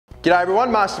G'day everyone,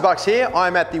 MasterBucks here.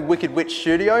 I'm at the Wicked Witch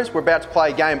Studios. We're about to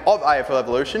play a game of AFL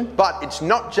Evolution, but it's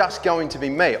not just going to be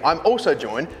me. I'm also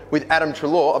joined with Adam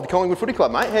Treloar of the Collingwood Footy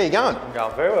Club, mate. How you going? I'm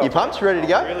going very well. You pumped? Ready to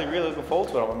go? I'm really looking forward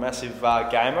to it. I'm a massive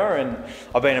gamer and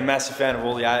I've been a massive fan of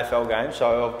all the AFL games,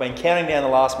 so I've been counting down the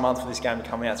last month for this game to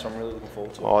come out, so I'm really looking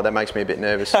forward to it. Oh, that makes me a bit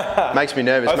nervous. Makes me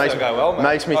nervous. Hopefully makes it'll go well, mate.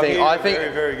 Makes me think. I think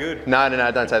very good.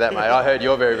 No, don't say that, mate. I heard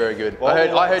you're very good. Well,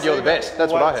 I heard you're the best.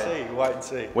 That's what I heard. Wait and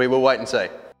see. We will wait and see.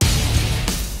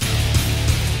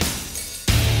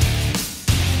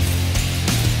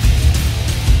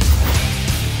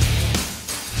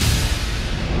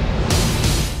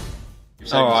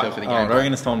 Alright, I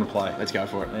reckon it's time to play. Let's go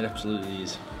for it. It absolutely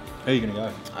is. Who are you going to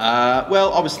go?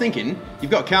 Well, I was thinking,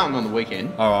 you've got Carlton on the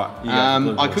weekend. Alright,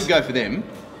 I could go for them,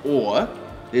 or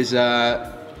there's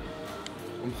I'm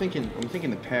thinking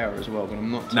the Power as well, but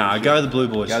I'm not. Nah, sure. go the Blue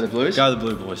Boys. Go the Blues? Go the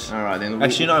Blue Boys. Alright then.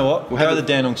 Actually, you know what? We'll go the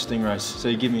Dandenong Stingrays, so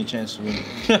you give me a chance to win.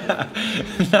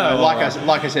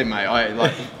 Like I said, mate,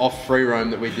 off free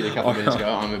roam that we did a couple of minutes ago,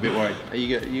 I'm a bit worried. Are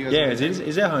you guys? Yeah,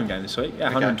 it's our home game this week.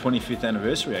 Our 125th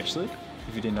anniversary, actually.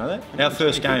 If you didn't know that, our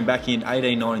first game back in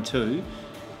 1892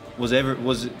 was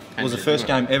the first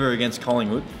game ever against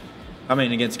Collingwood. I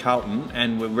mean against Carlton,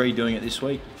 and we're redoing it this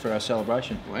week for our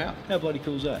celebration. Wow! How bloody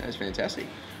cool is that? That's fantastic.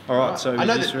 All right, so is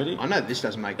this ready? I know that this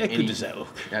doesn't make How good does that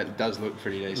look? Yeah, it does look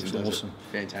pretty decent. Looks awesome.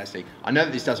 Fantastic. I know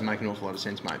that this doesn't make an awful lot of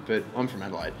sense, mate, but I'm from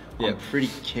Adelaide. I'm pretty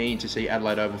keen to see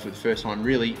Adelaide Oval for the first time,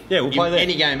 really. Yeah, we'll play there.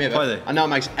 Any game ever. Play there. I know it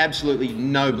makes absolutely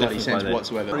no bloody sense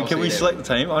whatsoever. Can we select the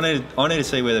team? I need to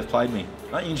see where they've played me.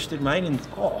 Aren't you interested, mate? And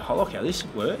I like how this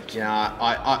works. Yeah,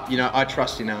 I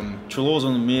trust in Treloar's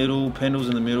on the middle, Pendle's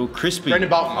in the middle, Crispy. Brendan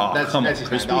Bolton. Oh, that's his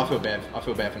name. I feel bad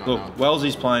for not knowing. Look,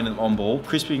 Wellesley's playing on ball.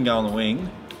 Crispy can go on the wing.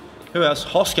 Who else?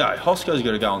 Hosco. Hosco's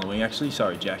got to go on the wing, actually.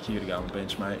 Sorry, Jack, you got to go on the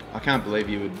bench, mate. I can't believe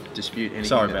you would dispute anything.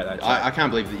 Sorry about that, Jack. I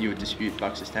can't believe that you would dispute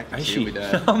Bucks' tactics here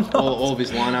with all of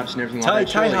his lineups and everything like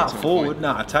that. Tay half forward.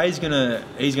 Nah, Tay's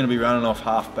he's gonna be running off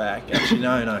half back. Actually,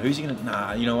 no. Who's he gonna?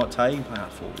 Nah, you know what? Tay can play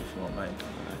half forward if you want, mate.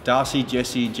 Darcy,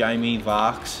 Jesse, Jamie,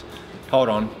 Varks. Hold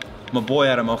on, my boy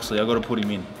Adam Oxley. I got to put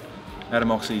him in. Adam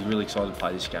Oxley's really excited to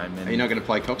play this game. Are you not going to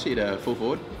play Coxie at full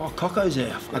forward? Oh, Coco's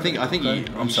there. I think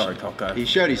I'm sorry, Coco. He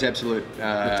showed his absolute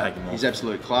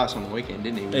class on the weekend,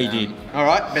 didn't he? He did. All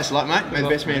right, best of luck, mate. May the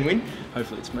best man win.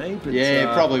 Hopefully it's me. But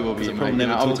yeah, it probably will be. I'll probably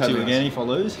never talk to you again if I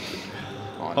lose.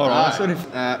 All right.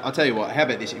 I'll tell you what. How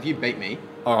about this? If you beat me,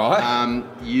 all right.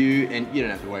 you don't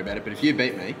have to worry about it. But if you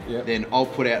beat me, then I'll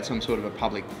put out some sort of a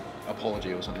public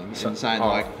apology or something, and saying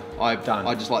like,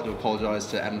 I'd just like to apologise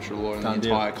to Adam Treloar and the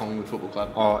entire Collingwood Football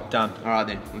Club. All right, done. All right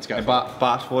then, let's go.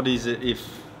 But what is it if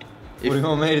what do you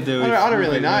want me to do? I don't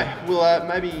really know. Well,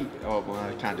 maybe. Oh, well,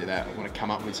 I can't do that. I want to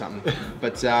come up with something.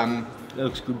 But that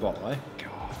looks good, by the way.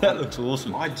 God, that looks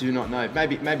awesome. I do not know.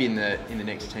 Maybe in the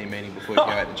next team meeting before you go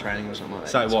out to training or something like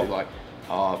that. Say what? Like,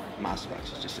 oh,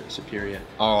 MasterBucks is just a superior.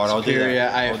 All right, superior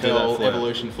AFL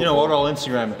evolution. Football. You know what? I'll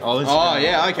Instagram it. Oh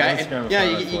yeah, okay.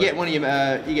 Yeah, you get one of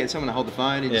your, you get someone to hold the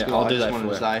phone and just go, I'll do I just that wanted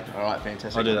for to say. All right,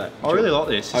 fantastic. I'll do that. I really like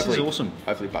this. This is awesome.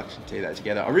 Hopefully Bucks can tee that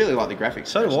together. I really like the graphics.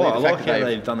 So do I. I like how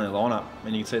they've done their lineup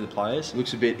and you can see the players.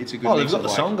 Looks a bit. It's a good. Oh, they've got the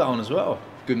song going as well.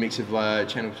 Good mix of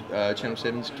Channel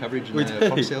 7's coverage and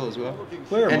Foxtel as well.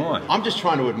 Where am I? I'm just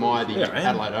trying to admire the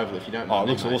Adelaide Oval, if you don't mind.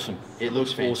 Oh, it looks awesome. It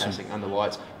looks fantastic under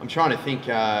lights. I'm trying to think.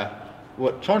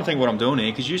 Trying to think what I'm doing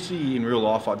here, because usually in real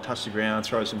life I'd touch the ground,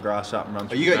 throw some grass up and run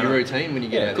through. You got your routine when you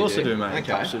get out there? Of course I do, mate. Okay. A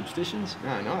couple superstitions.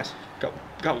 Oh, nice.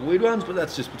 Got weird ones, but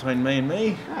that's just between me and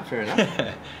me. Ah, fair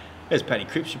enough. There's Paddy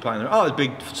Cripps you're playing there. Oh, there's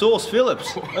Big Sauce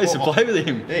Phillips. I used to play with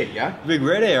him. There you go. Big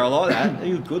red hair, I like that.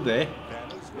 He was good there.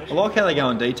 I like how they go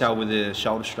in detail with the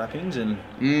shoulder strappings and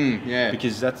yeah,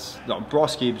 because that's like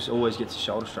Bryce Gibbs always gets his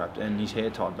shoulder strapped and his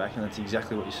hair tied back, and that's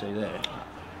exactly what you see there.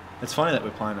 It's funny that we're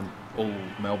playing an all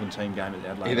Melbourne team game at the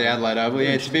Adelaide. Yeah, the Adelaide Oval. Yeah,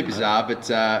 it's a bit bizarre, but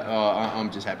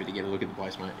I'm just happy to get a look at the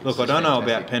place, mate. Look, I don't know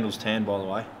about Pendle's tan, by the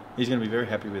way. He's going to be very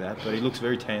happy with that, but he looks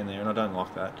very tan there, and I don't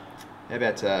like that. How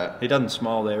about... he doesn't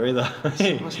smile there either. What's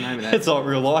the name of that? It's like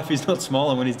real life. He's not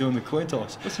smiling when he's doing the coin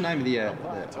toss. What's the name of the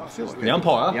umpire? The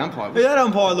umpire. Yeah, that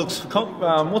umpire looks...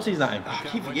 what's his name? I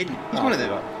keep forgetting. He's one of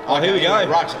them. Oh, here we go.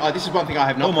 Right, this is one thing I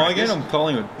have not practiced. Again? I'm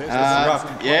Collingwood.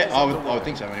 Yeah, I would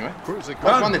think so anyway.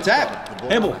 Right on the tap.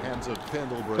 Handball.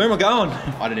 Where am I going?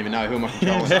 I don't even know. Who am I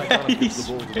controlling?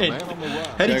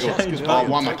 How do you change button?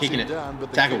 Why am I kicking it?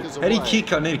 Tackle. How do you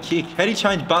kick? I need a kick. How do you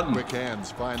change button?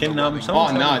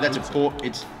 Oh no, that's a poor.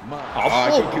 It's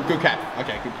good cap.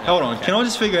 Okay, good. Hold on. Can I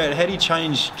just figure out how do you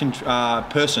change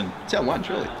person? It's L1,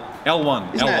 surely.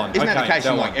 L1. Isn't L1. that the case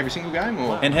in L1. like every single game?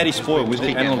 Or? And how do you spoil with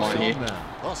the analog here?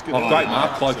 Oh, great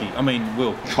mark, Clokey. I mean,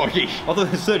 Will. Clokey. I thought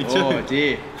it was 32. Oh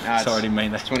dear. No, sorry, I didn't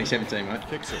mean that. 2017, mate.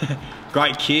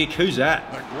 Great kick. Who's that?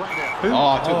 Who?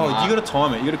 Oh, you got to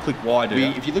time it. You got to click Y, do you?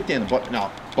 If you look down the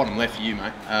bottom left for you,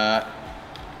 mate.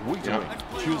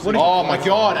 Oh my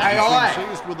God, AI!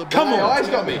 Come on! AI's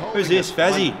got me. Who's this?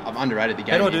 Fazzy. I've underrated the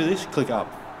game. How do I do this? Click up.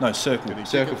 No, circle.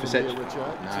 Circle for set. No.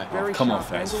 Oh, come on,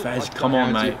 Faz. Faz, come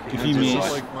on, mate. If you miss,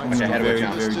 Okay, how do I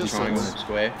jump? very Triangle, disappointing.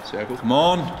 square, circle. Come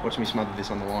on. Watch me smother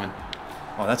this on the line.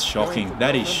 Oh, that's shocking.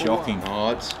 That is shocking. Oh,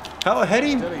 it's... How do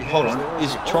you... Hold on.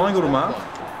 Is triangle to mark?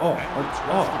 Oh,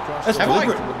 that's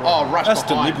deliberate. Rush that's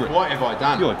behind. deliberate. What have I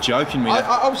done? You're joking me.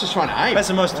 I was just trying to aim. That's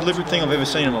the most deliberate thing I've ever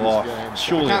seen in my life.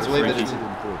 Surely I it's can't a believe free that kick.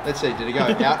 it's... Let's see, did it go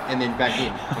out and then back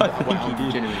in? I'm he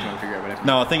did. genuinely trying to figure out what happened.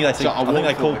 No, I think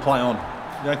they called play on.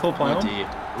 Did they call play on? Dear.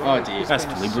 Oh dear. That's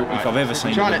deliberate if I've ever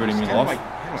seen deliberate in my life.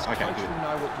 Okay,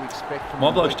 good.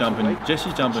 My bloke's jumping.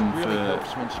 Jesse's jumping for...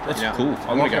 That's cool.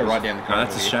 I'm going to go right down the corridor. No,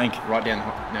 that's a shank. Right down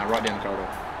the corridor.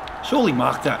 Surely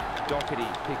mark that. Doherty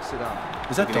picks it up.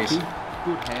 Is that Doherty?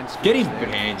 Good hands. Get him. Good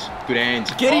hands. Good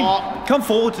hands. Get him. Oh, Come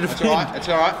forward to defend. that's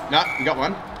all right. No, you got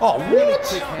one. Oh, what?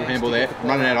 Good handball there. I'm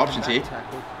running out of options here.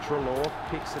 Treloar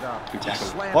picks it up. Good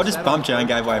tackle. I just bumped you and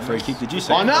gave away a free kick. Did you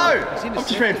see? Oh no! I've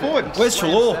just ran forward. Where's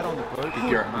Treloar?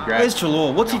 Where's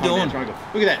Treloar? What's he doing?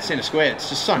 Look at that centre square. It's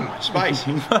just so much space.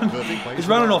 He's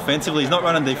running offensively. He's not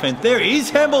running defence. There he is.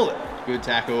 Handball it. Good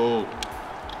tackle.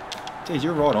 Jeez,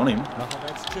 you're right on him.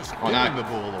 Oh no!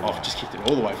 I've just kicked it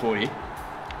all the way forward here.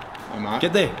 Oh, Mark.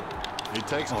 Get there.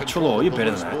 Oh, Treloar, you're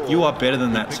better than that. You are better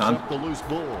than that, son.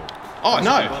 Oh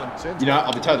no! You know,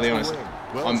 I'll be totally honest.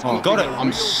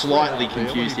 I'm slightly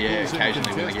confused here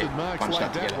occasionally when they get bunched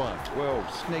up together.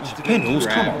 Pendles,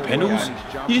 come on,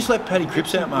 Pendles. You just let Paddy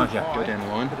Cripps out, mark you. Go down the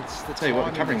line. I'll tell you what,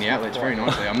 they're covering the outlets very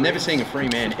nicely. I'm never seeing a free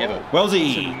man ever.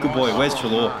 Wellesley, good boy. Where's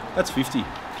Treloar? That's 50.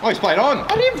 Oh, he's played on.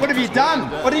 What have you done?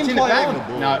 I didn't play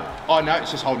on. No. Oh no,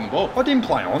 it's just holding the ball. I didn't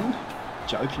play on.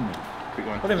 Joking me. Quick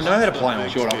one. I don't even know how to play on.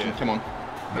 Short option. Come on.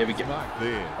 There we go.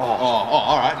 Oh,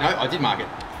 all right. No, I did mark it.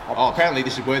 Oh, apparently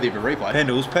this is worthy of a replay.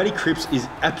 Pendles, Paddy Cripps is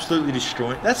absolutely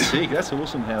destroying. That's sick. That's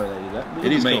awesome how they did that.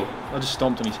 It is me. Cool. I just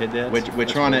stomped on his head there. We're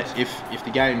trying to, if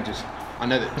the game just, I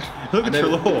know that. Look at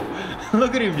Treloar.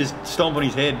 Look at him just stomp on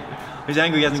his head. He's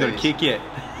angry he hasn't got a kick yet.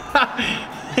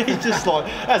 He's just like,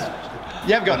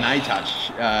 you have got an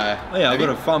A-touch. Yeah, I've got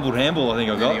a fumbled handball, I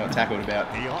think I got. He got tackled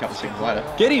about a couple of seconds later.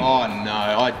 Get him. Oh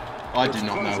no, I do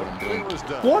not know what I'm doing.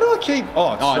 Why do I keep...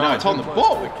 Oh, no, it's on the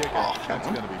ball. Oh, come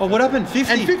on. Oh, what happened?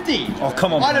 50? And 50. Oh,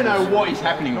 come on. I don't know what is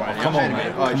happening right now. Come on,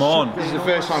 mate. Come on. This is the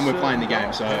first time we're playing the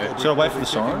game, so... Should I wait for the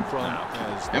siren?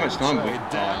 How much time have we... Oh,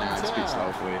 no, it's a bit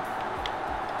slow for you.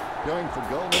 Going for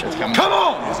goal. Come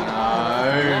on!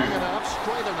 No.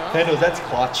 Pendles, that's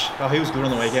clutch. Oh, he was good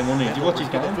on the weekend, wasn't he? Did you watch his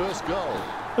game?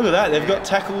 Look at that. They've got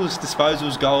tackles,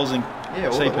 disposals, goals, and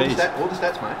CPs. All the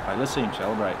stats, mate. Hey, let's see him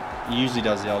celebrate. He usually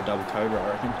does the old double cobra, I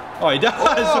reckon. Oh, he does!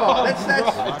 Oh, that's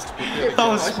right. I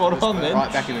was spot on then.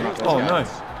 Right, back in the ruck. Oh, no.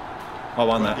 I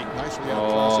won that.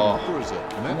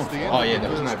 Oh yeah, there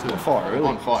was no on fire, really.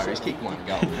 On fire. He's kicked one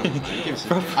goal.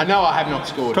 I know I have not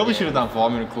scored. Probably should have done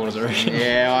 5-minute quarters, I reckon.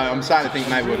 Yeah, I'm starting to think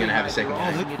maybe we're going to have a second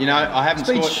game. You know, I haven't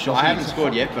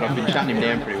scored yet, but I've been shutting him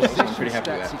down pretty well, so I'm pretty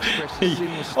happy with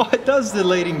that. Oh, it does the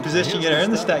leading possession getter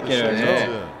and the stat getter as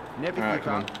well. Alright,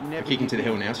 come on. We're kicking to the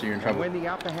hill now, so you're in trouble. When the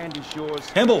upper hand is yours,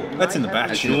 handball, that's in the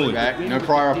back, surely. No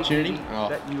prior opportunity.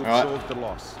 Oh,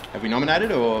 alright. Have we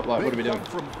nominated, or like, what are we doing?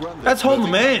 That's holding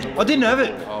the man. I didn't have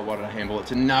it. Oh, why did I handball it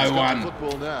to no one?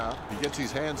 He gets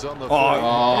his hands on the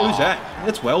who's that?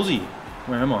 That's Wellesley.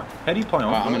 Where am I? How do you play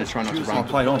on? I'm going to try not to run. I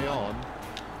played on.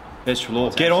 There's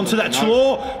Treloar. Get onto that,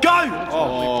 Treloar. Go!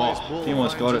 Oh, he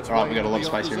almost got it. All right, we got a lot of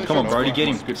space here. Come on, Brody, get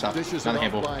him. Good stuff. Another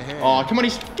handball. Oh, come on,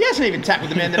 he hasn't even tackled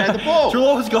the man that had the ball.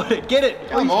 Treloar's got it. Get it.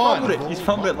 Come on. He's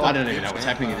fumbled it. I don't even know what's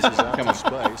happening in this. Come on.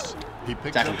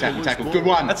 Tackle. Good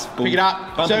one. That's pick it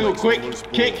up. Circle, quick,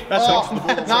 kick. That's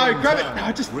no, grab it.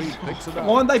 No, just.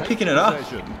 Why aren't they picking it up?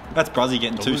 That's Bruzzy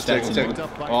getting 2 stacks in it.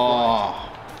 Oh.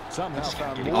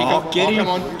 Get him. Come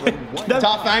on.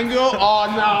 Tough angle. Oh,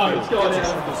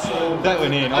 no. That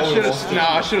went in. I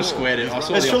should have squared it.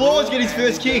 As Treloar's getting his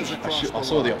first kick. I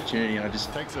saw the opportunity and I just...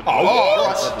 Oh,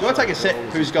 right. Do I take a set?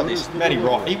 Who's got this? Matty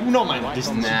Wright. He will not make the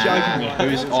distance. Nah. Joking me.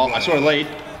 I saw a lead.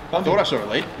 I thought I saw a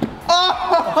lead.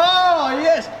 Oh,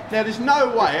 yes. Now, there's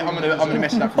no way I'm gonna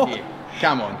mess it up from here.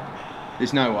 Come on.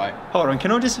 There's no way. Hold on.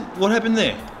 Can I just... What happened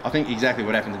there? I think exactly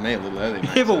what happened to me a little earlier,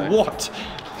 mate. Yeah, but what?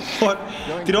 What?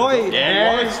 Did I?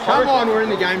 Yes, come on, we're in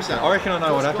the game, son. I reckon I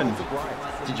know what happened.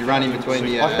 Did you run in between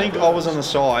the... I think I was on the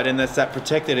side, and that's that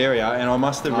protected area, and I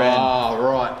must have ran. Oh,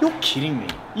 right. You're kidding me.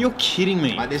 You're kidding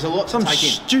me. Mate, there's a lot to Some take in.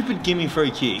 stupid gimme free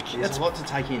kick. There's a lot to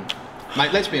take in.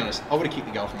 Mate, let's be honest. I would have kicked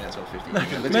the goal from outside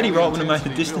 50. Matty Wright would have made the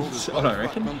distance, I don't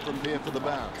reckon.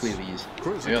 Clearly is.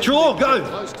 Treloar, go!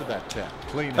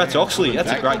 That's Oxley.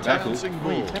 That's a great tackle.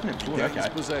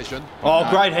 Oh,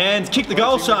 great hands. Kick the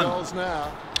goal, son.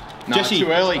 No, Jesse.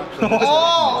 too early.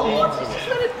 Oh!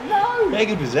 How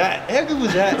good was that? How good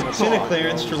was that? Centre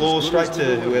clearance, Treloar straight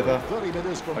to whoever.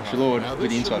 Treloar with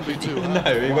the inside 50.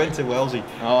 No, he went to Wellesley.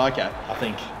 Oh, okay. I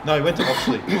think. No, he went to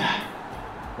Oxley.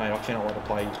 Mate, I cannot wait to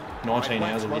play 19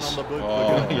 hours of this. Oh,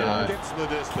 no.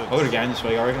 I've got a game this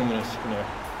week. I reckon I'm going to...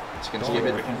 It's going to skip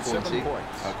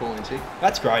it. Call in sick.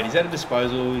 That's great. He's at a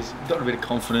disposal. He's got a bit of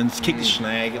confidence. Kicked the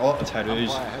snag. I like the tattoos.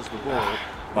 Oh,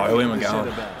 where am I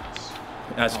going?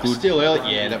 That's good. Still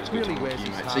early. Yeah, that was good to you, mate.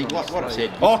 See, like what I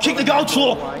said. Oh, kick the goal,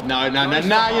 Treloar! No. Not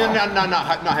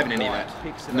having any of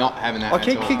that. Not having that. I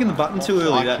keep kicking the button too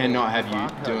early. I cannot have you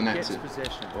doing that.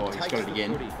 Oh, he's got it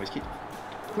again. Where's kick?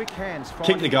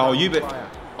 Kick the goal, you bet.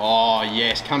 Oh,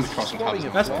 yes. Comes across and covers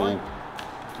him. That's ball.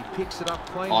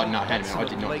 Oh, no, hang on a minute. I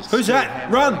did not. Who's that?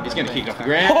 Run! He's going to kick it off the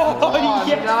ground. Oh,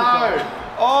 yes! No!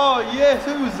 Oh, yes,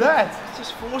 who was that?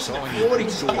 Just forcing it forward.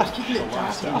 He's kicking it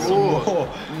past him. Oh,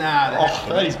 nah,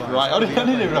 that is great. I didn't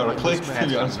even know how to click, to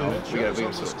be honest with you. We got a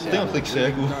big sort. I think I'll click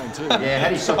circle. Yeah, how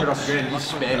do you sock it off the ground?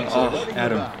 He's spamming. Oh,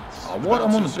 Adam. Oh, what?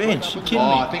 I'm on the bench. You kidding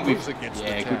me? I think we've...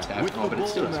 Yeah, good tap. Oh, but it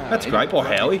still doesn't. That's great by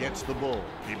Howie.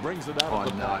 Oh,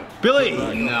 no. Billy!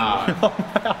 No.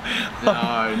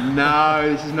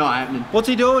 No, this is not happening. What's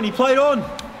he doing? He played on.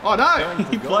 Oh, no.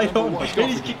 He played on.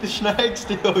 He's kicked the snag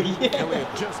still. Yeah.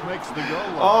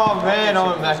 Oh, man,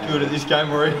 I'm that good at this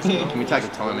game already. Can we take a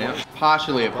timeout?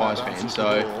 Partially a Pies fan,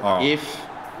 so if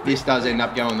this does end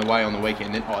up going the way on the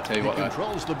weekend, then I'll tell you what though.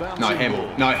 No,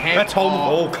 handball. No, handball. That's holding the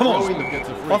ball. Come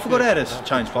on. I forgot how to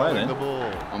change player then.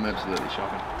 I'm absolutely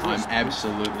shocking. I'm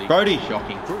absolutely Brody.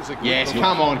 shocking. Yes,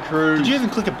 come on, Cruz. Did you even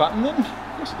click a button then?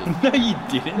 Yes, I did. No, you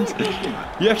didn't.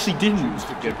 You actually didn't.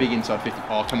 Get a big inside 50.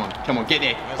 Oh, come on, get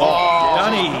there. Oh,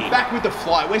 Dunny. Back with the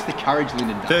flight. Where's the courage,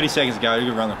 Lyndon? 30 seconds ago, you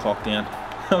can run the clock down.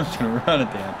 I'm just going to run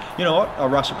it down. You know what? I'll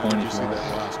rush a point if you want.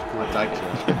 I'll take it.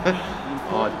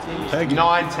 Oh, dear.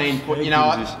 19 points. You know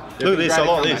what? Look at this. I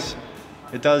like this.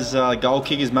 It does goal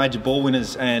kickers, major ball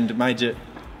winners, and major...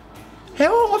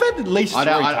 How? I've had at least three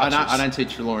touches. I don't see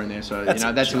Treloar in there, so you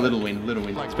know that's a little win.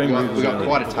 It's been we've got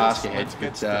quite a task ahead,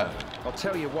 but I'll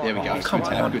tell you what, there we go. Come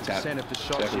on. Good tap.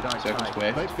 Circle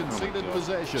square.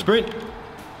 Sprint.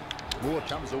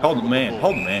 Hold the man.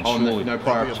 Oh, Surely. no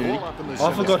prior opportunity.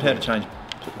 I forgot how to change.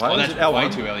 Oh, that's L1? way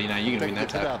too early. You know, you're going to win that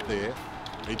tap.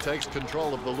 He takes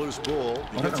control of the loose ball.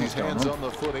 He gets his hands on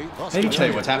the footy. Let me tell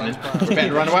you what's happening. We're about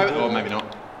to run away with it, or maybe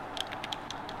not.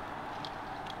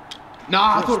 No,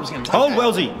 I thought it was going to Hold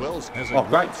Wellesley. Oh,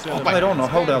 great. I played on. I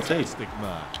hold LT.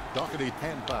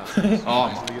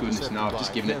 Oh, my goodness, no, I've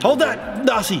just given it. Hold that,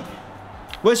 Darcy.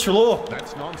 Where's Treloar?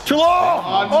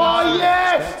 Treloar! Oh,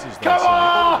 yes! Come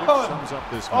on!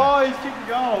 Oh, he's kicked the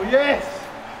goal. Yes!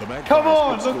 Come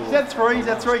on! Look, that's three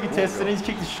contested. He's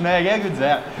kicked the snag. How good's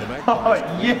that? Oh,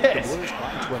 yes!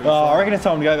 Oh, I reckon it's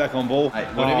time to go back on ball. Hey,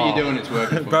 whatever you're doing, it's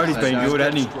working. Brody's been good,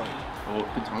 hasn't he? Oh,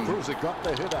 good time.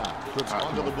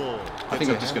 I think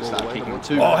I've just got to start kicking it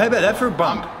too. Oh, how about that for a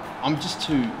bump? I'm just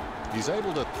too...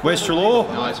 Where's Treloar?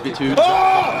 No, it's a bit too...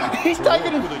 Oh! He's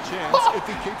taking it!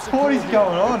 What is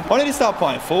going on? I need to start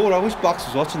playing forward. I wish Bucks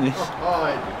was watching this.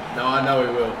 Oh, no, I know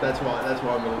he will. That's why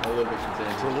I'm a little bit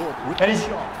concerned. And he's...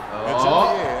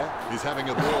 He's having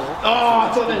a ball. Oh,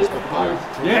 I thought that hit the post.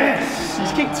 Yes!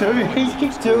 He's kicked two. He's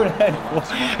kicked two and a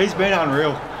half. He's been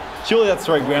unreal. Surely that's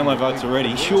 3 Brownlow votes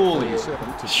already. Surely.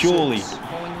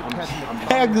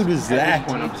 How good was that? At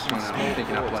this point, I'm just trying to... I'm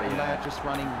picking up bloody...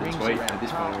 tweet at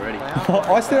this point already.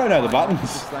 I still don't know the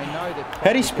buttons.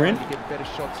 How do you sprint?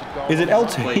 Is it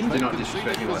LT? Please do not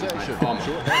disrespect me like this, mate.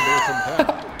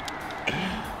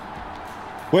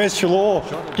 Where's Treloar?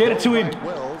 Get it to him.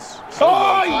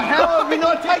 Oh, how have we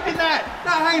not taken that?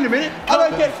 No, hang on a minute. I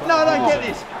don't get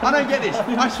this.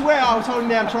 I I swear I was holding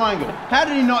down triangle. How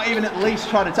did he not even at least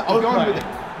try to... I'm going with it.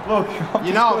 Look,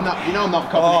 I'm not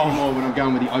copying anymore when I'm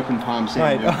going with the open palm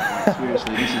sand.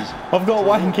 Seriously, this is... I've got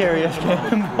Wayne Carey.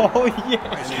 Oh,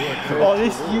 yes.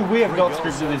 Oh, we have not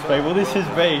scripted this, people. This has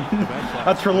been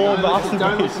a Treloar masterpiece.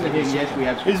 Don't listen to him. Yes, we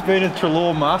have. It's been a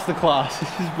Treloar masterclass. This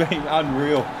has been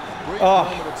unreal.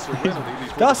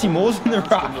 Oh, Darcy Moore's in the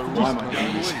ruck. Oh my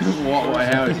goodness.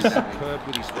 How is this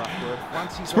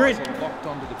happening? Sprint.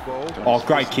 Oh,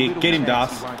 great kick. Get him,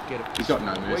 Darcy. He's got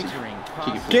no mercy.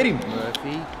 Kick it Get him.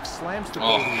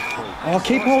 Oh,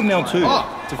 keep holding down too. Oh,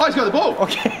 he's got the ball.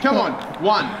 Okay. Come on.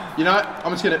 One. You know,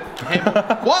 I'm just going to handle.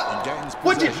 What?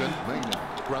 What did you...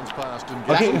 Runs past and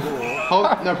Okay. gets the ball.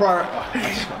 Hold, no prior.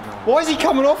 Why is he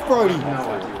coming off, Brody?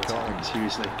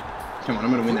 Seriously. Come on,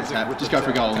 I'm going to win that tap. Just go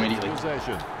for a goal immediately.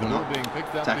 Tackle.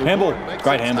 Handball.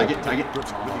 Great handball. Take it.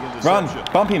 Run.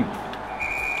 Bump him.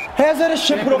 How's that a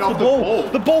shepherd off the ball?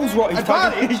 The ball's right. He's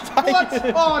taking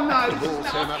it. What? Oh no.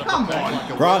 Come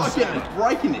on. Run. I'm getting a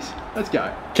break in this. Let's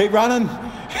go. Keep running.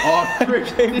 Oh,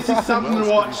 Chris, this is something to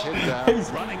watch.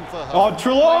 Oh,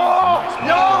 Treloar!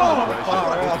 No!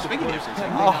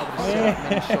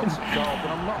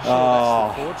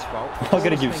 Oh, I've got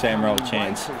to give Sam Rowe a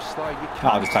chance.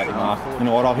 I'll just take the mark. You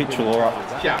know what? I'll hit Treloar up.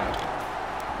 Yeah.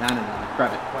 No.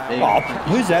 Grab it. There you Oh, go.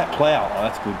 who's that? Plough. Oh,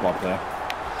 that's good by Plough.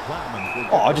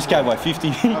 Oh, I just gave away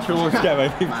 50. Treloar just gave away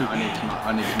 50. No,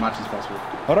 I need as much as possible.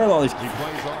 I don't like this.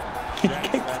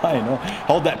 Keep playing on.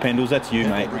 Hold that, Pendles. That's you,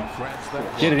 mate.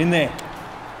 Get it in there.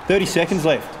 30 seconds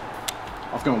left.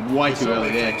 I've gone way too early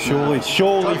there. Surely,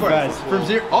 Faz. From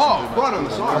zero. Oh, right on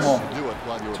the side. Come on.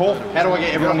 Talk. How do I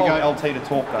get everyone to go? LT to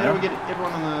talk, though. How do we get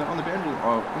everyone on the boundary?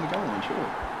 Oh, on the goal line, sure.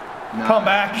 No, Come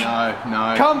back.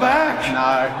 No. Come back.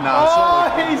 No. Oh,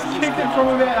 he's kicked it from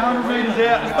about 100 metres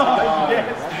out. Oh,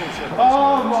 yes.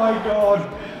 Oh, my God.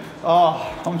 Oh,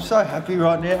 I'm so happy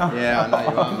right now. Yeah, I know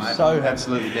you are, mate. So I'm happy.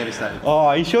 absolutely devastated. Oh,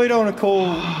 are you sure you don't want to call?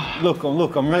 Look,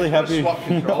 I'm really happy. Swap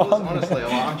controllers, honestly.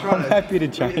 I'm trying I'm happy to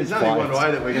change There's only one players.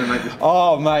 way that we're going to make this.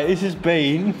 Oh, mate, this has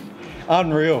been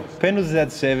unreal. Pendles has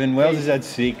had 7, Wells has had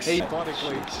 6. Oh,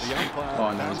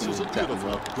 no, he's going to tap as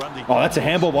well. Oh, that's a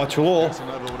handball by Treloar.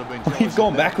 He's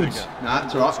gone backwards. No,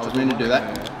 it's all right. I was meant to do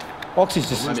that. Oxy's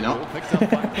just... Maybe not.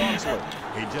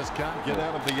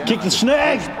 Kick the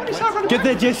snag! Get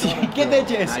there, Jesse. Get there, No,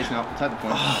 Jess. he's not. Take the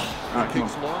point. All right, come on.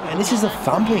 And this is a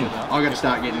thumping. I've got to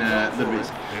start getting a little bit...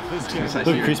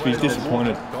 Look, Crispy's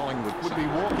disappointed.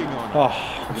 Oh,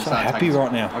 I'm so happy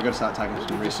right now. I've got to start taking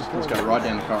some risks. Let's go right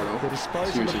down the corridor.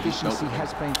 Seriously, just felt it.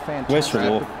 Where's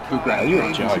Treloar? Good grab. Oh, you're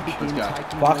a joke. Let's go.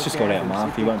 Clark's just got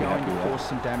outmarked. He won't be happy with that.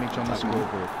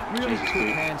 Jesus,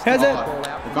 good. How's that?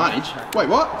 Advantage. Wait,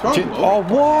 what? Throw the ball. Oh,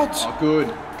 what? Oh, good.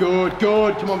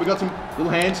 Come on, we got some little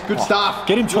hands. Good stuff.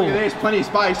 Get him, Look Treloar. at this, plenty of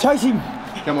space. Chase him.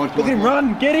 Come on, Look at him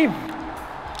run. Get him.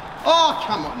 Oh,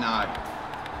 come on, no.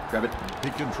 Grab it.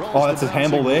 Oh, that's a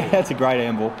handball there. That's a great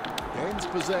handball.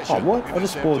 Oh, what? I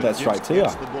just spoiled that straight to you.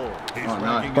 Oh,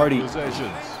 no. Brody. I'm going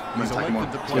to take him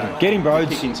on. Get him, Broads.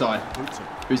 Kick inside.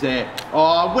 Who's there?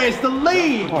 Oh, where's the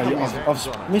lead? Oh, yeah,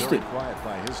 I've missed it.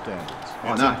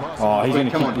 Oh, no. Oh, he's going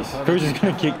to Come kick on. this. Cruiser's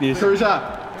going to kick this. Cruiser,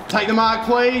 take the mark,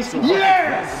 please.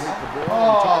 Yes!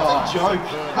 Oh, Joke.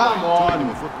 come on.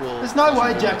 There's no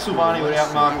way Jack Silvani would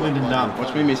outmark Lyndon Dunn.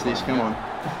 Watch me miss this. Come on.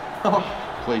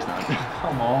 Please don't.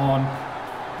 Come on.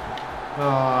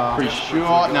 Oh. Pretty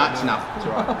sure. No, it's enough. It's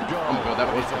all right. Oh, my God,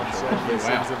 that was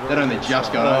wow. That only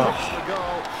just got over.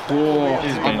 Oh,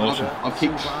 This has been awesome. I've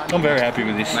kicked. I'm very happy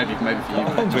with this. Maybe for you.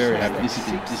 I'm very happy. This is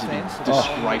disgraceful.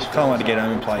 Can't wait to get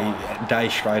home and play a day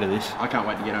straight of this. I can't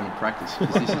wait to get home and practice.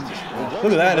 This is just.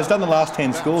 Look at that. It's done the last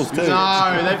 10 scores too.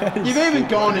 No, you've even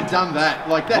gone and done that.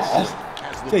 Like, that's just.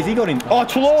 Jeez, he got him. Oh,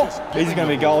 Treloar. He's going to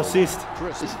be a goal assist.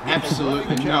 There's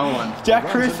absolutely no one. Jack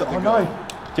Chris. Oh, no.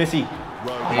 Jesse.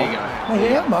 There you go.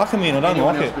 Hey, yeah, marking me and I don't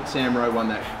Anyone like else it. but Sam Rowe won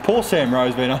that. Poor Sam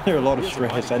Rowe's been under a lot of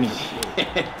stress, hasn't he?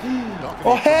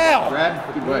 Oh, how? Brad,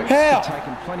 good work. How?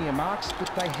 Taken plenty of marks, but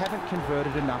they haven't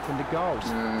converted enough into goals.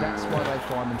 That's why they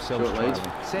find themselves Short lead.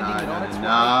 trailing. Sending it on its way.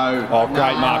 No. Oh,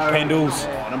 great mark, No. Pendles.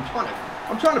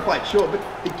 I'm trying to play it short, but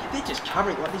they're just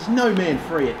covering. Like, there's no man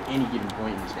free at any given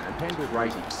point in this game. Pendles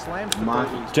crazy. Slams the Mark.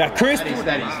 ball. Jack Crisp.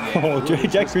 That is. Oh,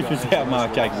 Jack Crisp was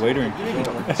outmarked Jake Wiedering.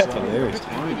 That's hilarious.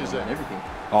 Everything.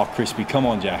 Oh, Crispy, come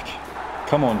on, Jack.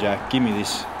 Come on, Jack. Give me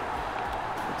this.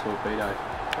 The torpedo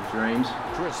of dreams.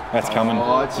 That's coming.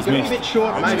 Oh, it's He's going to be a missed. bit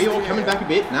short, maybe, or coming back a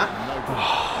bit. Nah. I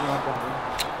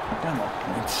don't like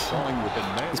points.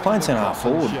 He's playing centre half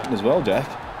forward as well, Jack.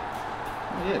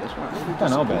 Yeah, that's right. I don't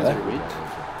know about that.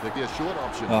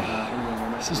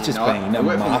 Oh, this has just been a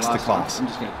masterclass. I'm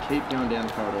just going to keep going down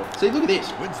the corridor. See, look at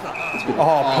this.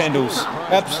 Oh, Pendles.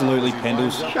 Absolutely,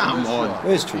 Pendles. Come on.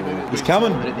 Where's Treloar? He's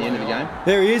coming. At the end of the game.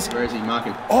 There he is. Where is he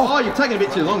marking? Oh, you've taken a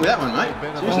bit too long with that one, mate.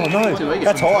 Oh, no.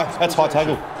 That's high. That's high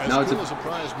tackle. No, it's a...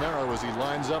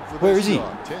 Where is he?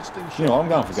 You know, I'm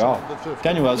going for goal.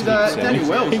 Daniel Wells Daniel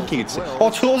Wells. He kicked it. Oh,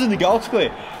 Treloar's in the goal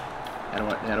square. Oh,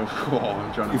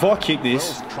 I'm trying to. If I kick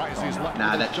this,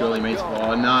 Nah, that surely means.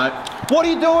 Oh no. what are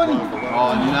you doing?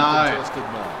 Oh no.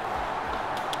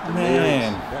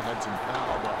 Man. That had some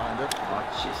power behind it.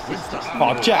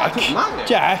 Oh, Jack.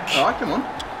 Jack. Alright, come on.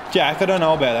 Jack, I don't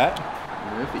know about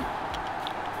that. Murphy.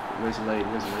 Where's the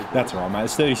lead? That's all right, mate.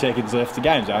 There's 30 seconds left. The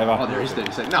game's over. Oh, there is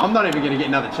 30 seconds. No, I'm not even going to get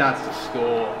another chance to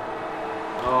score.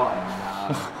 Oh,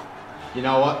 no. You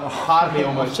know what? Part of me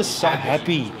almost. I'm just so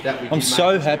happy. That we I'm did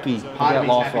so make it. happy Part of about me's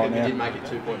life happy right that now. we did make it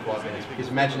 2.5 minutes because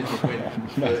imagine if this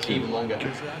went for even longer.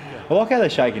 I like how they're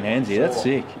shaking hands here. That's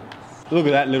sick. Look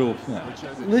at that little.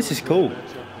 This is cool.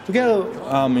 Look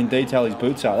how in detail his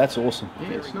boots are. That's awesome. Yeah,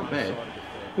 it's not bad.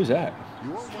 Who's that?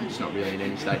 It's not really in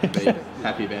any state to be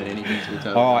happy about anything, to be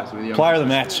totally All honest with you. right, player of the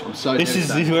match. I'm so this is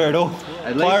devastated. where it all.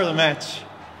 At Player least- of the match.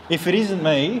 If it isn't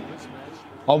me,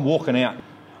 I'm walking out.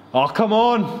 Oh, come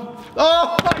on.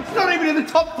 Oh, it's not even in the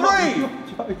top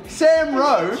 3. Sam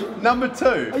Rowe, number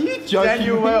 2. Are you joking?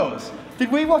 Daniel me? Wells.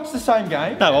 Did we watch the same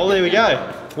game? No, well, there we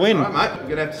go. Win. All right, mate.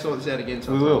 We're going to have to sort this out again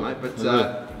sometime, will. mate. But We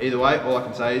will. either way, all I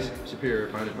can say is superior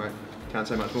opponent, mate. Can't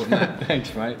say much more than that.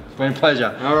 Thanks, mate. It's been a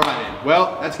pleasure. All right, then.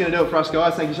 Well, that's going to do it for us,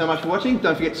 guys. Thank you so much for watching.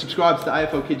 Don't forget to subscribe to the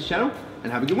AFL Kids channel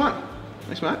and have a good one.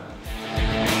 Thanks, mate.